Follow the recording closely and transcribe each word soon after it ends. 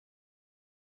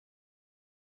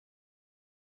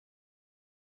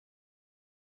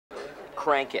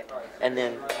crank it, and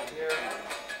then...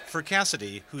 For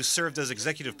Cassidy, who served as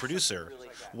executive producer,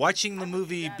 watching the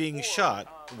movie being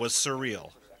shot was surreal.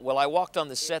 Well, I walked on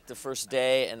the set the first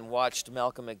day and watched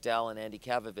Malcolm McDowell and Andy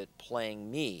Kavovit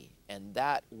playing me, and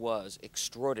that was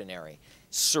extraordinary,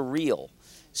 surreal,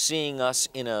 seeing us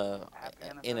in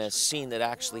a scene that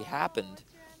actually happened,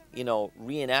 you know,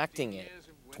 reenacting it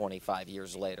 25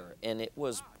 years later, and it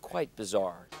was quite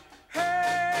bizarre.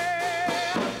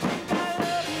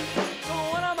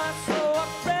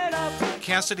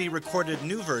 Cassidy recorded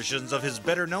new versions of his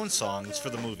better-known songs for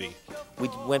the movie. We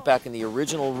went back in the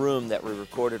original room that we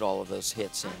recorded all of those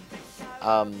hits in.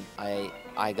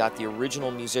 I got the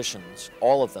original musicians,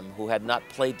 all of them, who had not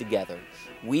played together.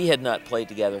 We had not played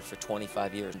together for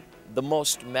 25 years. The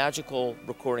most magical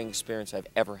recording experience I've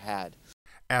ever had.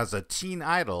 As a teen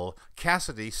idol,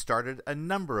 Cassidy started a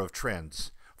number of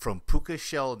trends, from puka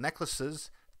shell necklaces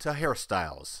to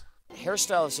hairstyles.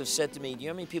 Hairstylists have said to me, do you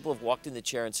know how many people have walked in the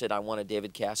chair and said, I want a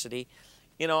David Cassidy?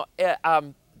 You know,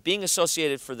 being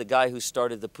associated for the guy who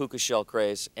started the puka shell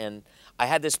craze, and I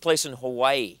had this place in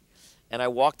Hawaii, and I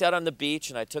walked out on the beach,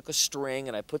 and I took a string,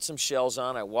 and I put some shells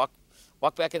on, I walked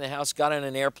back in the house, got on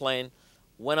an airplane,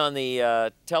 went on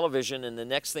the television, and the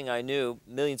next thing I knew,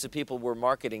 millions of people were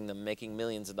marketing them, making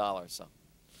millions of dollars. So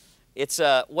it's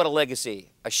what a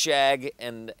legacy, a shag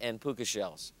and puka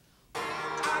shells.